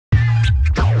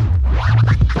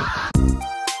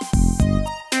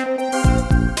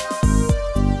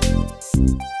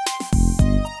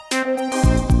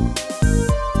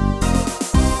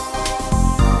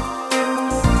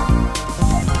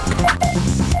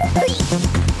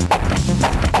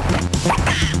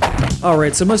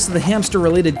Alright, so most of the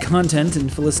hamster-related content in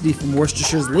Felicity from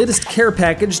Worcestershire's latest care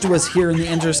package to us here in the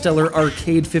Interstellar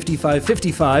Arcade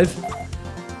 5555,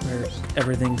 where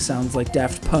everything sounds like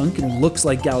Daft Punk and looks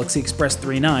like Galaxy Express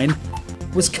 39,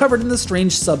 was covered in the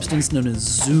strange substance known as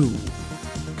Zhu.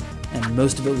 And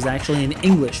most of it was actually in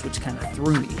English, which kind of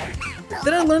threw me.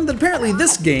 Then I learned that apparently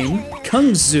this game,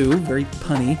 Kung Zhu, very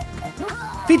punny,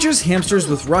 features hamsters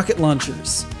with rocket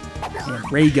launchers,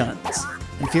 and ray guns,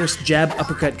 and fierce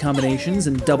jab-uppercut combinations,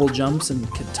 and double jumps,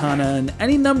 and katana, and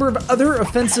any number of other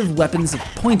offensive weapons of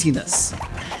pointiness.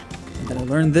 And then I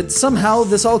learned that somehow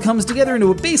this all comes together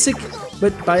into a basic,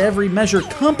 but by every measure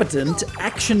competent,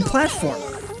 action platformer,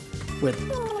 with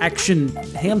action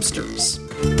hamsters.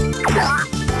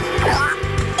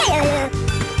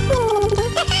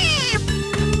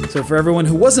 So for everyone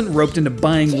who wasn't roped into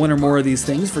buying one or more of these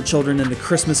things for children in the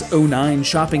Christmas '09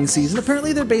 shopping season,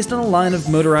 apparently they're based on a line of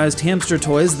motorized hamster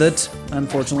toys that,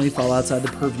 unfortunately, fall outside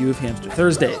the purview of Hamster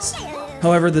Thursdays.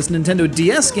 However, this Nintendo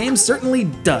DS game certainly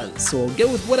does, so I'll go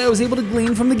with what I was able to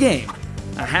glean from the game.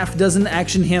 A half-dozen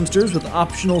action hamsters with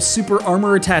optional super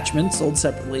armor attachments, sold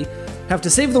separately, have to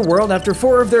save the world after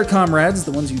 4 of their comrades,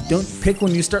 the ones you don't pick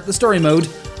when you start the story mode,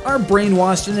 are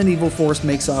brainwashed and an evil force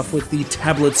makes off with the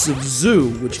tablets of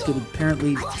Zhu, which could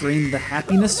apparently drain the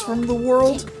happiness from the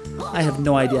world? I have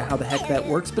no idea how the heck that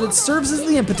works, but it serves as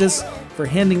the impetus for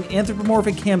handing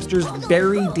anthropomorphic hamsters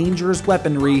very dangerous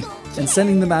weaponry and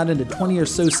sending them out into 20 or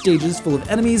so stages full of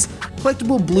enemies,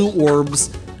 collectible blue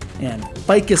orbs, and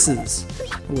ficuses.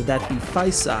 Or would that be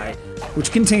Physi,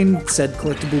 which contain said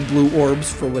collectible blue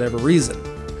orbs for whatever reason.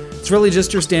 It's really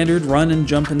just your standard run and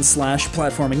jump and slash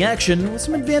platforming action, with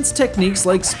some advanced techniques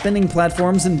like spinning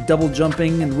platforms and double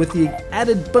jumping, and with the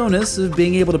added bonus of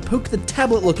being able to poke the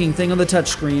tablet-looking thing on the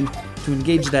touchscreen to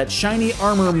engage that shiny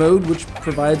armor mode, which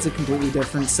provides a completely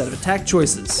different set of attack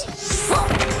choices.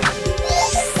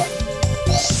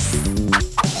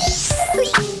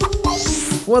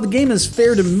 While the game is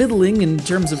fair to middling in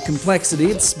terms of complexity,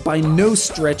 it's by no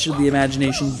stretch of the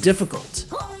imagination difficult.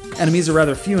 Enemies are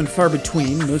rather few and far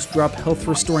between. Most drop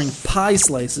health-restoring pie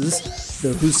slices,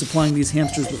 though who's supplying these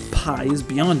hamsters with pie is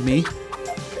beyond me.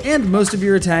 And most of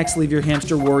your attacks leave your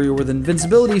hamster warrior with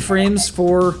invincibility frames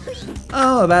for,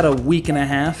 about a week and a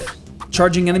half.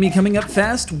 Charging enemy coming up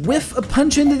fast, whiff a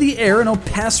punch into the air and I'll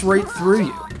pass right through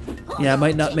you. Yeah, it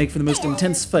might not make for the most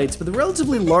intense fights, but the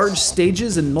relatively large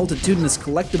stages and multitudinous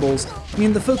collectibles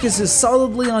mean the focus is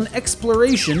solidly on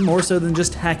exploration more so than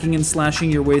just hacking and slashing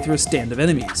your way through a stand of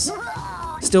enemies.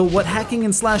 Still, what hacking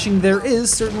and slashing there is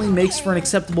certainly makes for an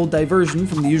acceptable diversion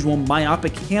from the usual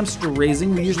myopic hamster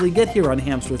raising we usually get here on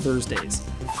Hamster Thursdays,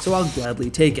 so I'll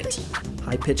gladly take it.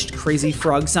 High-pitched crazy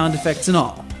frog sound effects and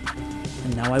all.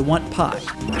 And now I want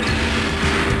pie.